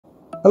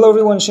Hello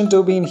everyone,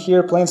 Shinto Bean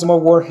here, playing some more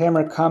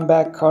Warhammer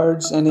combat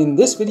cards, and in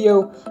this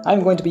video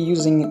I'm going to be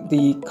using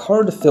the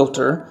card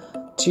filter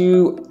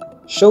to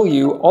show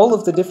you all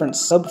of the different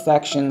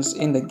sub-factions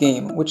in the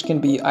game, which can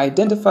be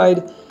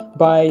identified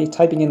by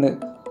typing in the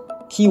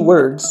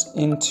keywords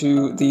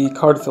into the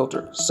card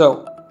filter.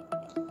 So,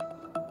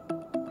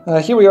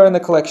 here we are in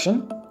the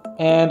collection,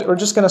 and we're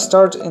just going to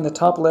start in the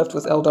top left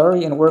with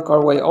Eldari and work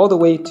our way all the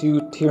way to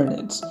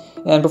Tyranids.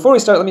 And before we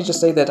start, let me just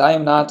say that I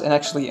am not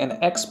actually an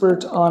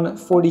expert on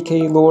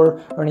 40k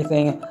lore or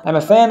anything. I'm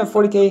a fan of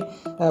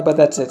 40k, but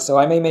that's it. So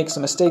I may make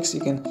some mistakes. You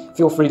can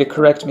feel free to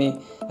correct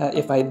me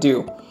if I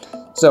do.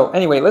 So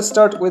anyway, let's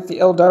start with the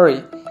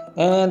Eldari.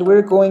 And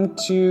we're going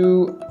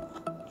to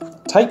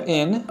type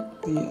in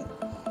the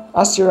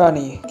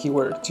Asirani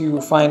keyword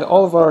to find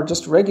all of our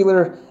just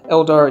regular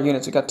Eldar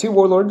units. We've got 2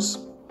 Warlords,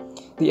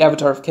 the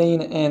Avatar of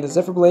Cain, and the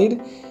Zephyr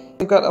Blade.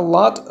 We've got a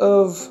lot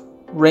of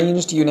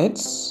ranged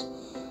units,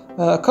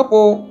 a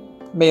couple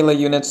melee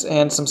units,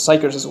 and some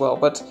Psychers as well,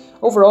 but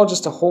overall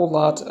just a whole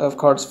lot of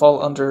cards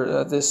fall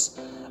under this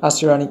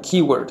Asirani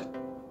keyword.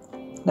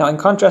 Now in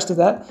contrast to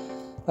that,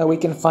 we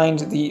can find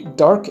the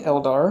Dark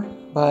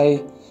Eldar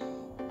by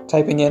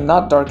typing in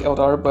not Dark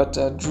Eldar, but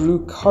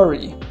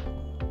Drukhari.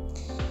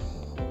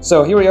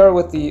 So here we are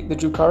with the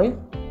Drukhari,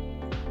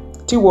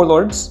 2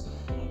 Warlords,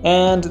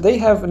 and they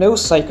have no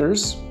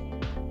Psychers.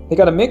 They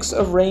got a mix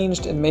of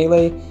ranged and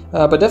melee,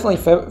 but definitely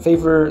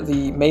favor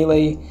the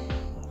melee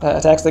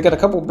attacks. They got a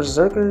couple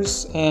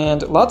Berserkers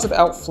and lots of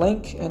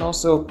outflank, and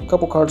also a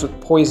couple cards with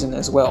poison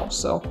as well.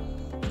 So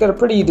they've got a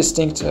pretty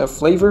distinct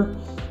flavor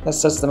that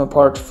sets them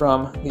apart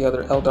from the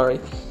other Eldari.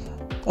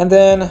 And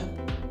then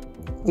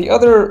the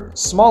other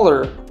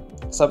smaller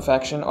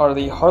subfaction are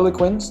the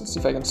Harlequins. Let's see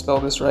if I can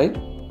spell this right.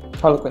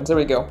 Harlequins, there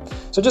we go.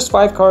 So just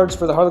 5 cards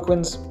for the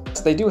Harlequins.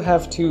 So they do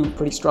have 2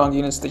 pretty strong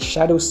units. The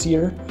Shadow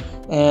Seer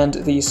and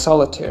the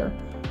Solitaire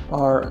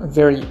are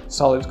very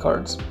solid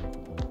cards.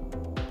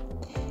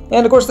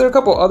 And of course there are a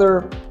couple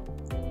other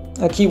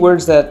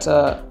keywords that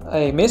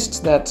I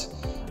missed that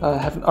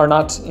are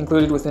not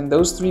included within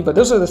those 3, but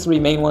those are the 3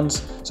 main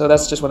ones, so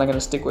that's just what I'm going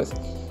to stick with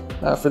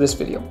for this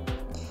video.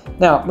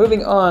 Now,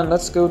 moving on,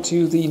 let's go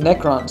to the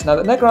Necrons. Now,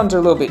 the Necrons are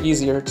a little bit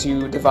easier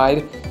to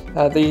divide.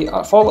 They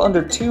fall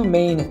under 2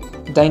 main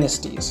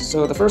dynasties.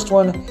 So the first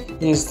one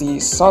is the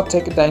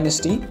Sautek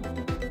dynasty.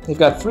 They've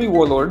got 3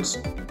 Warlords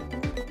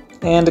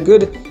and a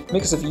good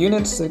mix of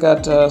units. They've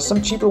got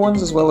some cheaper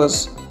ones, as well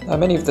as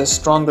many of the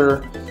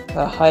stronger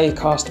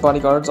high-cost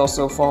bodyguards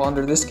also fall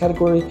under this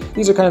category.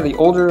 These are kind of the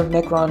older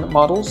Necron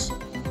models.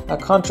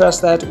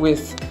 Contrast that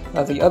with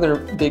the other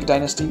big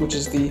dynasty, which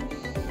is the,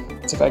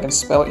 let's see if I can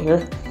spell it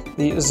here,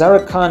 the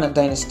Zarakan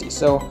dynasty.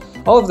 So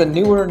all of the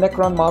newer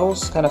Necron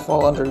models kind of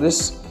fall under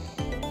this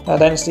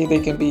dynasty. They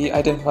can be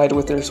identified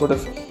with their sort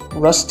of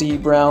rusty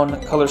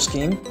brown color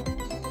scheme.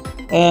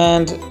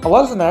 And a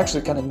lot of them are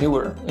actually kind of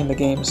newer in the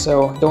game,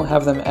 so don't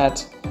have them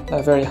at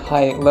very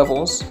high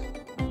levels.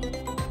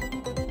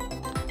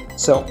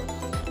 So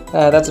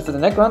that's it for the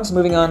Necrons.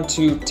 Moving on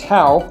to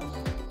Tau.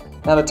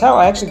 Now the Tau,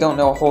 I actually don't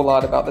know a whole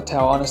lot about the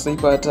Tau, honestly,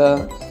 but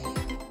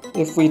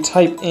if we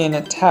type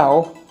in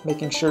Tau,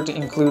 making sure to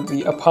include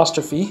the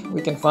apostrophe,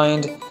 we can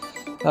find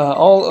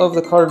all of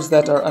the cards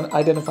that are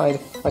unidentified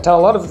by Tau.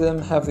 A lot of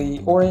them have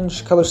the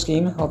orange color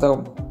scheme,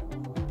 although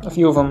a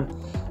few of them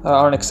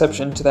are an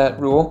exception to that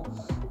rule.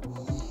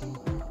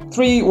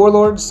 3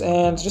 Warlords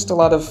and just a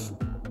lot of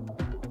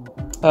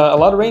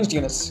ranged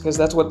units, because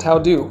that's what Tau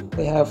do.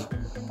 They have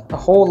a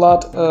whole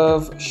lot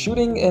of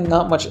shooting and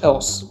not much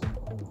else.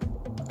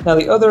 Now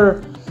the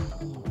other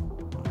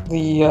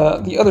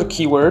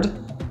keyword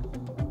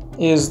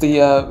is the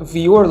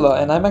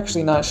Viorla, and I'm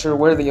actually not sure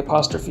where the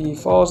apostrophe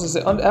falls. Is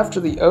it after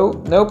the O?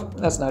 Nope,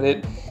 that's not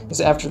it. Is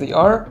it after the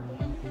R?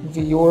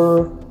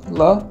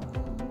 Viorla?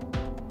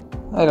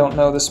 I don't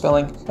know the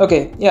spelling.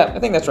 Okay, yeah, I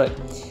think that's right.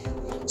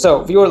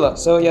 So, Viorla.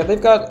 So yeah,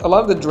 they've got a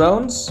lot of the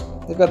drones.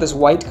 They've got this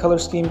white color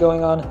scheme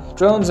going on.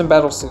 Drones and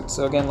battle suits.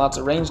 So again, lots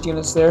of ranged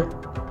units there.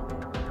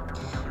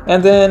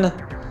 And then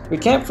we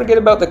can't forget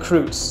about the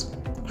Kroots.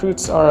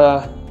 Kroots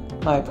are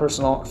my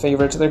personal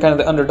favorite. They're kind of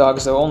the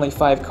underdogs, though, only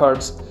 5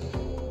 cards.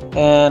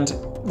 And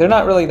they're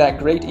not really that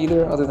great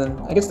either, other than,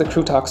 I guess the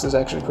Krootox is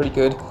actually pretty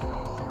good.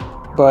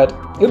 But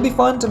it would be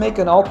fun to make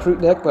an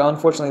all-Kroot deck, but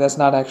unfortunately that's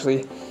not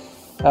actually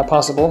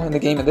possible in the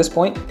game at this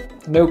point.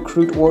 No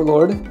Kroot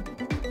Warlord.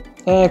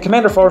 And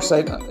Commander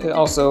Farsight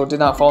also did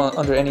not fall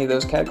under any of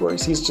those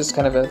categories. He's just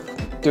kind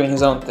of doing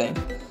his own thing.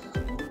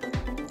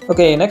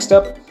 Okay, next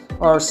up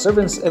are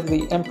Servants of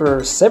the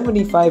Emperor,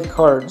 75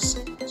 cards.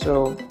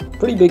 So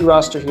pretty big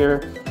roster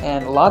here,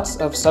 and lots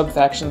of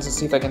sub-factions. Let's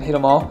see if I can hit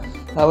them all.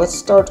 Now let's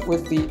start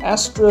with the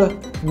Astra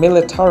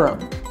Militarum.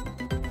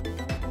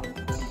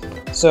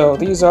 So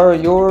these are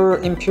your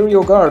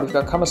Imperial Guard. We've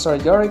got Commissar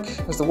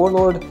Yarrick as the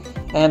Warlord,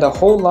 and a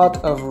whole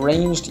lot of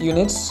ranged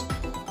units.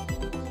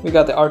 We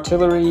got the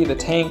artillery, the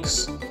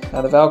tanks,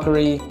 the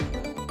Valkyrie,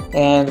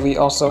 and we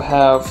also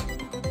have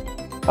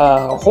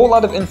a whole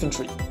lot of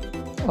infantry.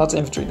 Lots of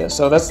infantry there.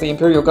 So that's the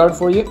Imperial Guard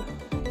for you.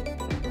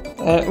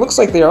 And it looks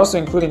like they're also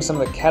including some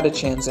of the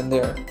catechans in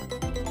there.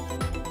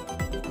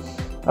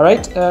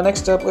 Alright,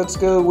 next up let's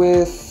go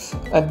with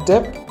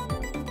Adeptus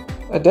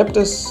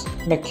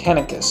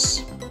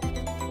Mechanicus.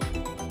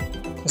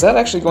 Is that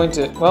actually going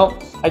to... well,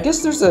 I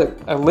guess there's a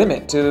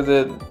limit to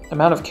the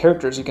amount of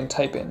characters you can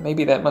type in.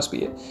 Maybe that must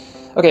be it.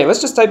 Okay,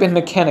 let's just type in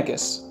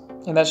Mechanicus,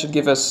 and that should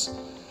give us,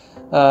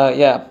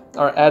 yeah,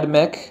 our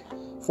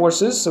AdMech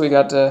forces. So we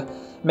got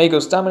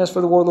Magos Dominus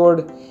for the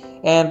Warlord,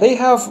 and they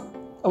have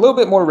a little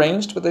bit more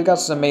ranged, but they got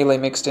some melee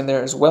mixed in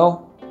there as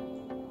well.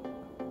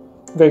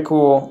 Very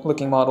cool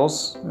looking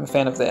models. I'm a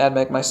fan of the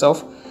AdMech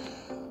myself.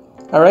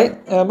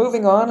 Alright,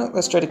 moving on,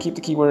 let's try to keep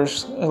the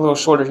keywords a little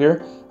shorter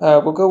here.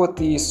 We'll go with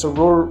the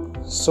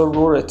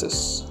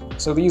Sororitas.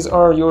 So these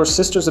are your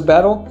Sisters of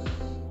Battle.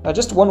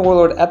 Just one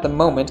Warlord at the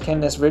moment,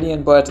 Canoness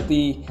Viridian, but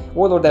the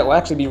Warlord that will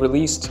actually be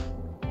released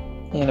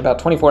in about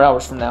 24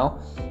 hours from now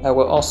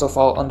will also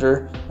fall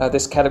under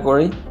this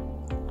category.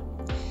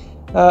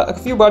 A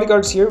few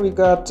bodyguards here. We've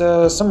got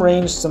some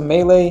range, some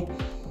melee.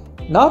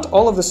 Not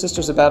all of the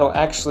Sisters of Battle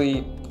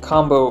actually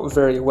combo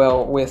very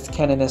well with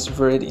Canoness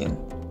Viridian.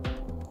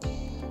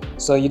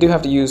 So you do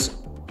have to use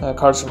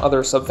cards from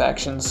other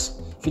sub-factions.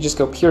 If you just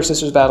go pure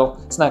Sisters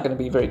Battle, it's not going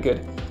to be very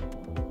good.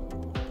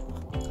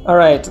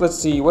 Alright, let's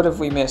see, what have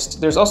we missed?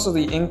 There's also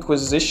the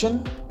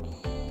Inquisition.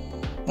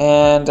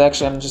 And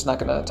actually, I'm just not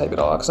going to type it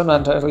all out because I'm not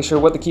entirely sure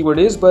what the keyword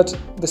is, but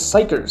the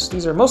Psychers.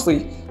 These are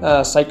mostly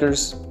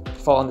Psychers,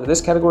 fall under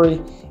this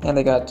category. And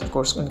they got, of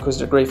course,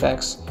 Inquisitor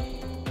Greyfax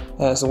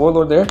as the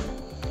Warlord there.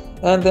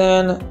 And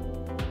then,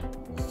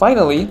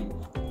 finally,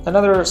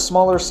 another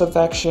smaller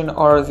sub-faction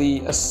are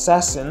the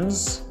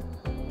Assassins,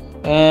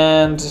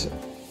 and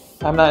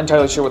I'm not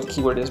entirely sure what the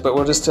keyword is, but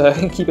we'll just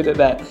keep it at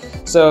that.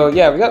 So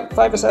yeah, we got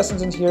 5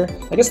 Assassins in here.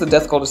 I guess the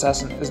Death Cult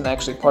Assassin isn't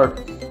actually part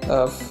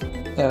of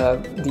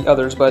the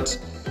others, but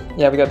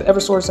yeah, we got the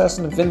Eversword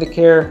Assassin,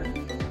 Vindicare,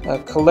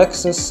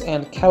 Calexis,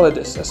 and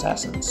Calidus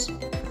Assassins.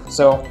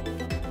 So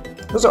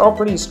those are all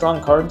pretty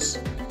strong cards,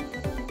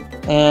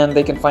 and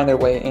they can find their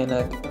way in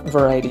a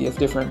variety of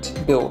different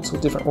builds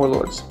with different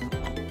warlords.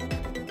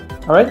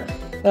 Alright,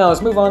 now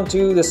let's move on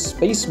to the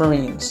Space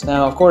Marines.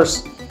 Now, of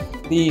course,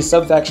 the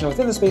sub-faction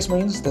within the Space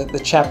Marines,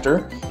 the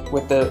chapter,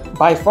 with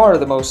by far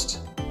the most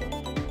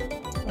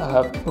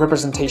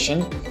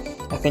representation,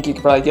 I think you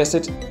could probably guess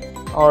it,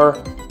 are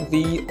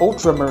the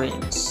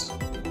Ultramarines.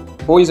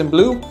 Boys in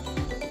blue.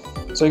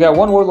 So you got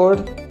one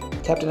Warlord,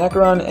 Captain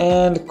Acheron,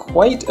 and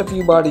quite a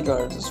few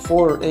bodyguards. It's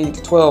 4,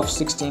 8, 12,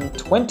 16,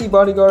 20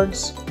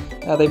 bodyguards.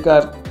 They've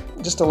got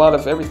just a lot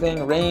of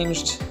everything,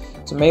 ranged,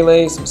 some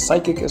melee, some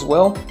psychic as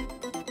well.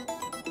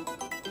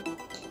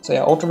 So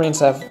yeah, Ultramarines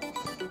have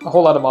a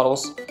whole lot of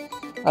models.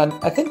 And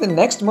I think the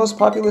next most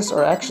populous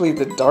are actually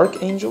the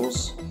Dark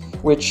Angels,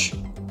 which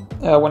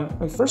when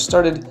I first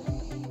started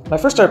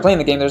playing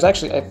the game, there's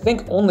actually, I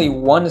think, only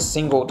one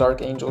single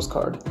Dark Angels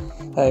card,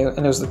 and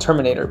it was the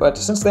Terminator. But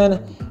since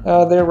then,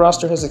 their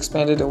roster has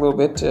expanded a little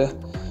bit to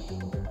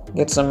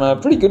get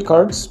some pretty good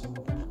cards.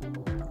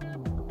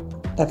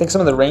 I think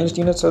some of the ranged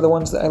units are the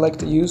ones that I like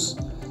to use.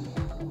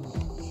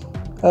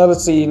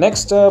 Let's see,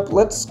 next up,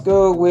 let's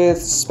go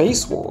with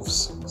Space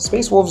Wolves.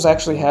 Space Wolves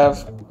actually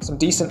have some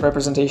decent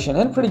representation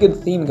and pretty good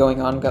theme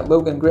going on. We've got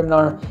Logan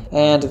Grimnar,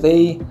 and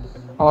they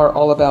are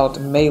all about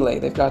melee.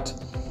 They've got,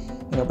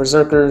 you know,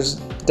 Berserkers,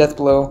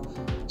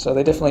 Deathblow, so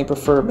they definitely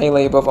prefer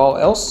melee above all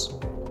else.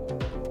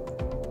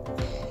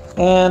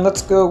 And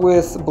let's go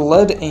with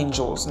Blood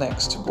Angels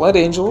next. Blood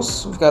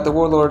Angels, we've got the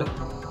Warlord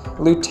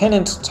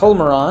Lieutenant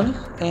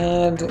Tolmeron,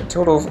 and a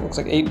total of, looks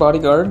like 8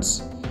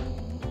 bodyguards.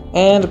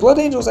 And Blood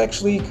Angels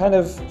actually kind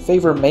of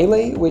favor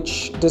melee,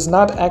 which does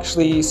not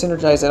actually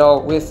synergize at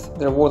all with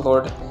their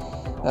Warlord,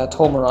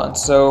 Tolmeron.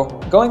 So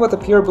going with a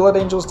pure Blood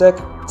Angels deck,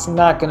 it's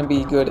not going to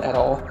be good at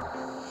all,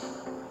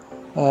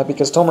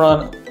 because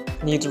Tolmeron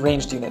needs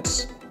ranged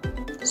units.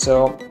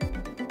 So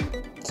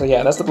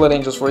yeah, that's the Blood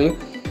Angels for you.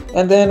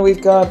 And then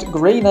we've got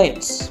Grey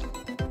Knights.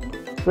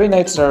 Grey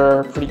Knights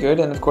are pretty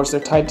good, and of course they're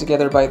tied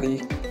together by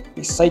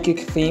the Psychic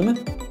theme.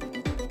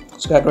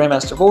 So we've got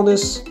Grandmaster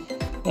Voldus,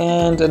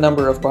 and a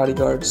number of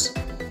bodyguards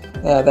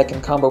that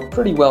can combo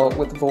pretty well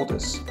with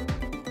Voldus.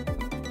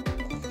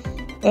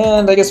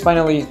 And I guess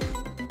finally,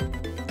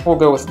 we'll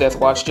go with Death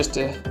Watch just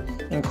to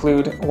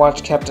include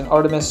Watch Captain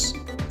Artemis.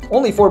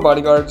 Only 4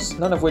 bodyguards,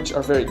 none of which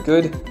are very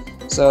good,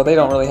 so they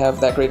don't really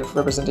have that great of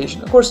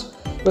representation. Of course,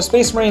 with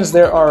Space Marines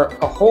there are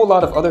a whole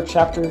lot of other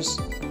chapters,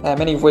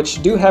 many of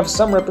which do have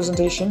some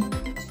representation.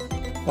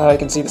 You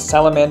can see the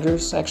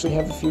Salamanders actually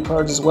have a few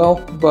cards as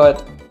well,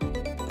 but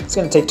it's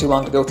going to take too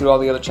long to go through all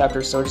the other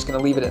chapters, so we're just going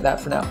to leave it at that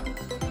for now.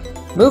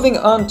 Moving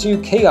on to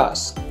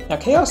Chaos. Now,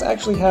 Chaos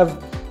actually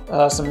have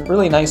some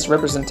really nice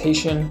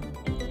representation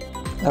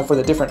for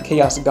the different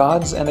Chaos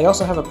gods, and they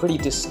also have a pretty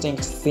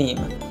distinct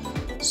theme.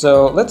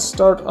 So let's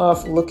start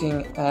off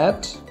looking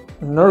at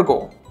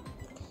Nurgle.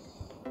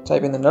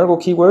 Type in the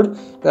Nurgle keyword.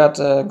 Got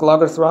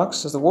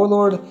Gloggerthrox as the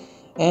Warlord,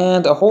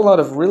 and a whole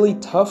lot of really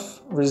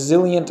tough,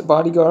 resilient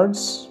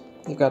bodyguards.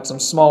 You've got some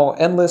small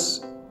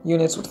Endless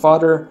units with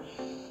fodder,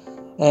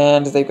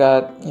 And they've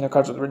got, you know,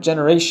 cards with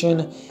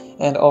regeneration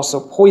and also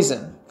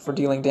poison for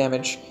dealing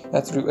damage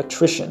through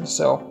attrition.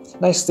 So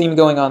nice theme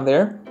going on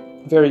there.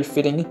 Very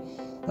fitting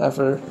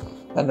for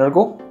a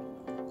Nurgle.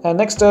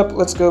 Next up,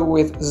 let's go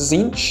with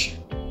Tzeentch.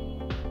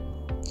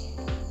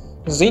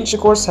 Tzeentch, of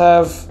course,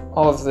 have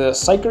all of the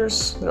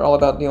Psychers. They're all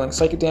about dealing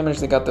psychic damage.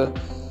 They got the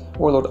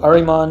Warlord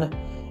Ahriman.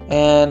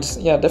 And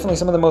yeah, definitely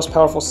some of the most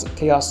powerful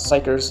Chaos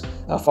Psychers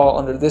fall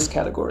under this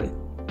category.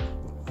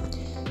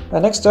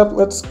 Next up,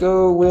 let's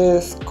go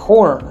with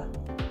Khorne.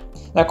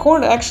 Now,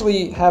 Khorne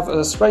actually have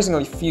a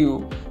surprisingly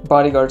few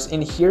bodyguards in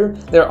here.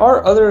 There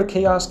are other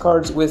Chaos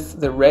cards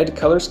with the red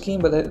color scheme,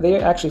 but they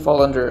actually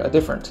fall under a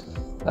different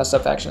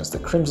sub-factions, the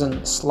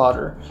Crimson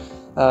Slaughter.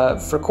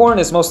 For Khorne,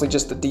 it's mostly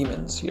just the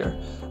demons here.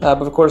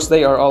 But of course,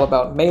 they are all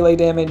about melee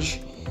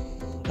damage,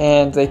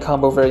 and they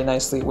combo very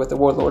nicely with the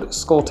Warlord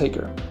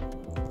Skulltaker.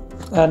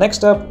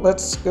 Next up,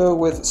 let's go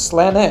with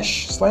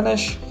Slaanesh.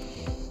 Slaanesh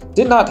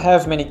did not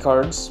have many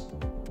cards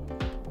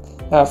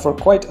for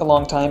quite a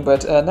long time,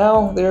 but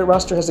now their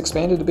roster has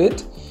expanded a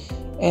bit,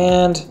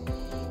 and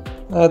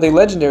the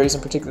legendaries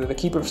in particular, the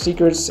Keeper of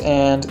Secrets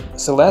and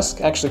Celeste,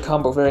 actually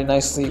combo very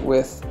nicely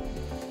with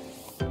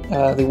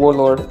the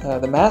Warlord,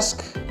 the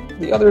Mask.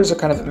 The others are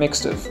kind of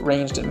mixed of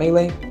ranged and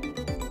melee.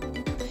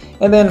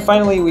 And then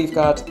finally we've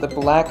got the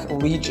Black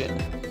Legion,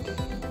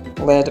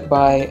 led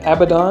by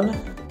Abaddon.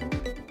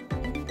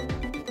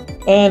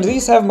 And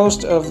these have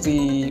most of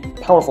the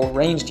powerful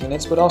ranged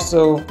units, but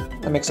also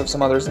a mix of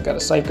some others that got a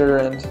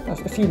Psyker and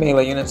a few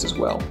melee units as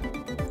well.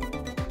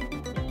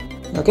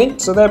 Okay,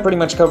 so that pretty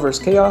much covers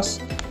Chaos.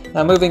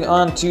 Now moving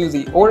on to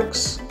the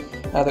Orcs.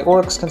 The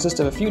Orcs consist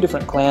of a few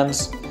different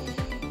clans.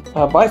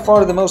 By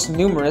far the most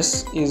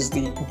numerous is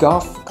the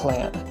Goth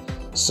clan.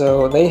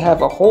 So they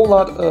have a whole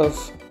lot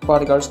of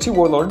bodyguards, 2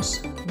 warlords,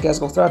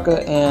 Ghazghkull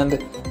Thraka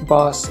and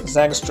Boss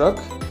Zagstruck.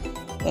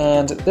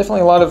 And definitely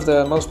a lot of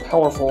the most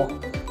powerful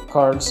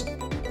cards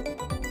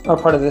are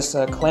part of this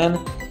clan.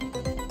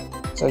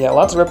 So yeah,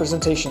 lots of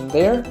representation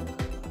there.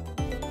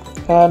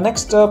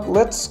 Next up,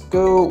 let's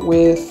go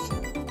with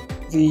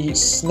the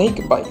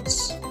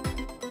Snakebites.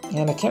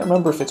 And I can't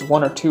remember if it's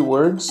 1 or 2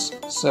 words,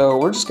 so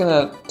we're just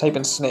gonna type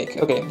in snake.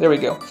 Okay, there we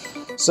go.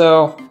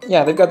 So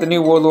yeah, they've got the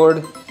new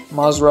warlord,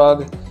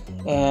 Mozrog,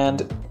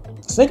 and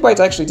Snakebites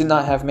actually did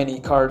not have many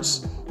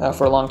cards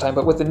for a long time,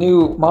 but with the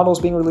new models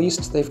being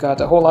released, they've got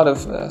a whole lot of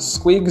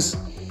squigs,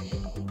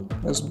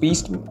 those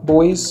beast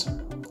boys,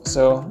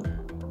 so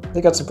they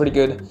got some pretty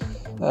good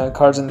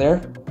cards in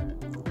there.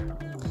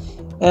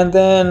 And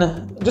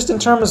then, just in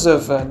terms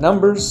of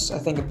numbers, I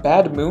think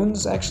Bad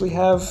Moons actually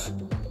have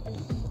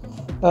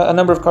a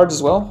number of cards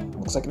as well.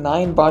 Looks like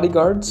 9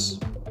 bodyguards.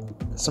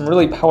 Some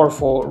really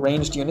powerful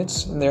ranged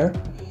units in there,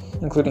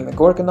 including the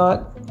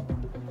Gorkanaut.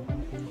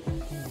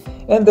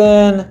 And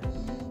then,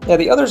 yeah,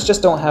 the others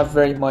just don't have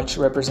very much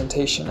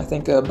representation. I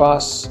think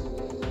Boss,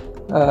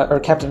 or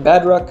Captain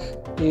Badruck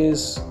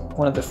is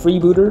one of the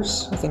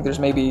freebooters. I think there's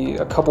maybe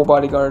a couple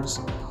bodyguards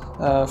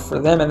for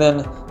them. And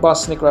then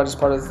Boss Snickrod is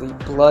part of the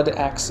Blood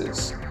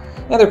Axes.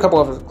 And there are a couple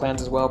other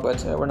clans as well,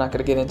 but we're not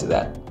going to get into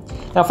that.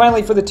 Now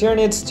finally for the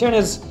Tyranids.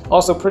 Tyranids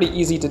also pretty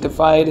easy to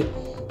divide.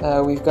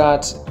 We've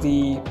got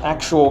the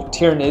actual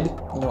Tyranid,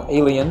 you know,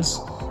 aliens,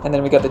 and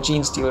then we got the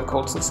Gene Stealer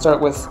cults. Let's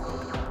start with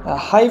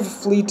Hive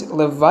Fleet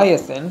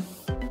Leviathan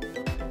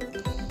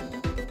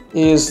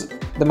is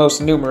the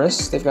most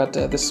numerous. They've got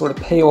this sort of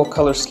pale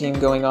color scheme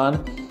going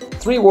on.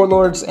 3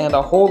 warlords and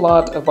a whole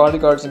lot of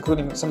bodyguards,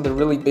 including some of the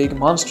really big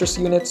monstrous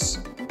units.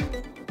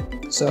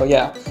 So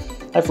yeah,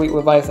 Hive Fleet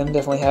Leviathan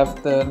definitely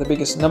have the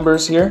biggest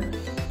numbers here.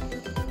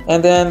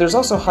 And then there's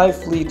also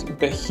Hive Fleet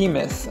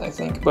Behemoth, I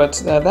think, but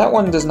that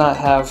one does not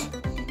have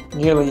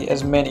nearly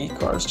as many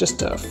cards, just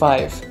 5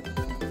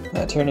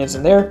 Tyranids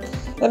in there.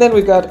 And then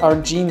we've got our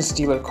Gene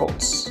Stealer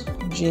cults.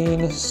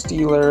 Gene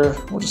Stealer,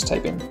 we'll just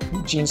type in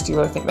Gene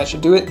Stealer, I think that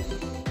should do it.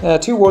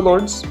 2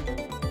 warlords,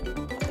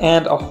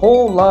 and a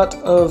whole lot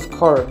of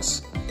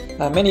cards,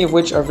 many of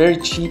which are very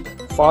cheap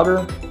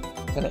fodder,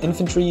 kind of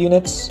infantry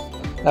units.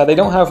 They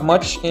don't have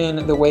much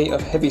in the way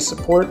of heavy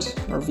support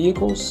or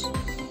vehicles,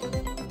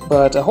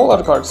 but a whole lot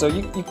of cards. So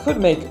you could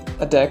make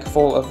a deck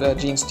full of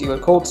Gene Stealer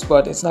cults,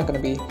 but it's not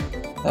going to be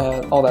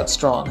all that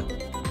strong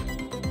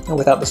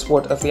without the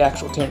support of the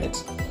actual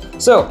Tyranids.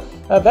 So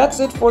that's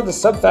it for the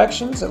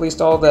sub-factions, at least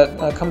all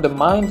that come to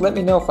mind. Let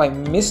me know if I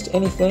missed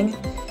anything,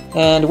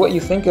 and what you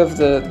think of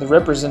the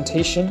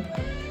representation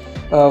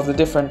of the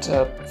different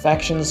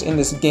factions in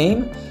this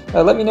game.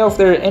 Let me know if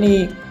there are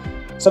any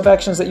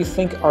sub-factions that you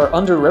think are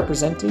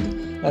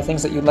underrepresented,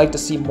 things that you'd like to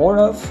see more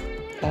of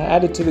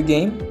added to the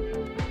game.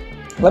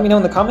 Let me know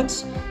in the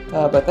comments,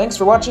 but thanks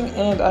for watching,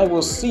 and I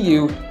will see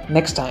you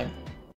next time.